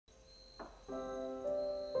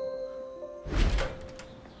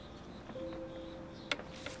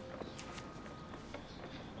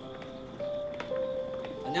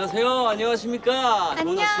안녕하세요. 안녕하십니까.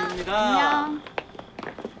 안녕. 정원아씨입니다. 안녕.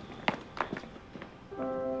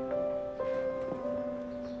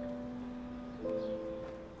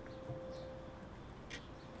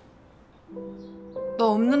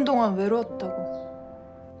 너 없는 동안 외로웠다고.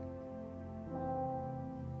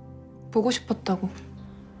 보고 싶었다고.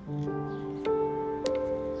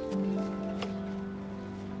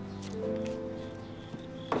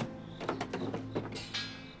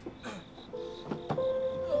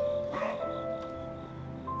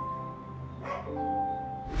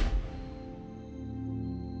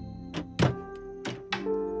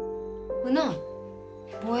 은하,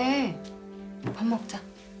 뭐해? 밥 먹자.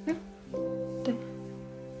 응? 네.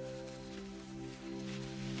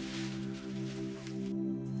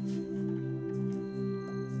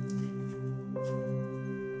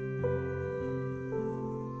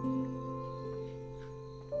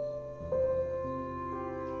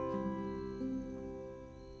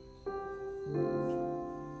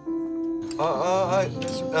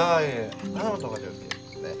 예. 하나만 더 가져올게요.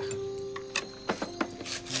 네.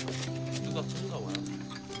 누가 큰가 봐요.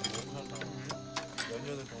 몇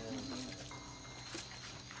년을 더 먹었어요?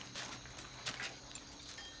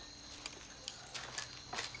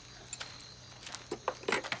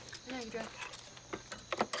 그냥 이래.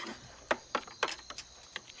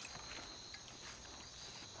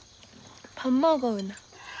 밥 먹어, 은하.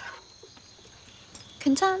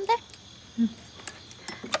 괜찮은데?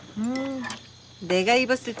 내가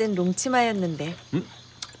입었을 땐 롱치마였는데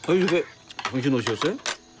아니 이게 당신 옷이었어요?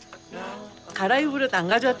 갈아입으러 안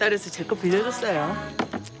가져왔다 그래서 제 거 빌려줬어요.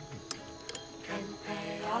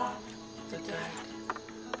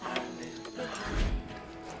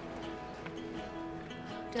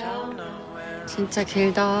 진짜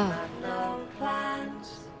길다.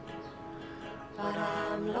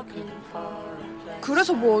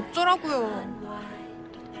 그래서 뭐 어쩌라고요.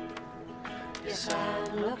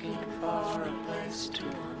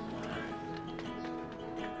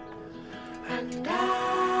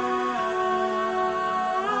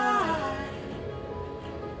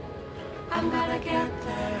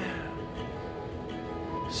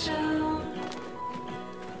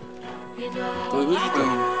 너 이거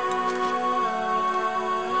줄까?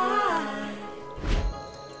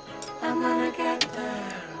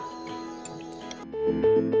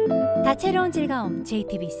 다채로운 즐거움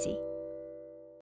JTBC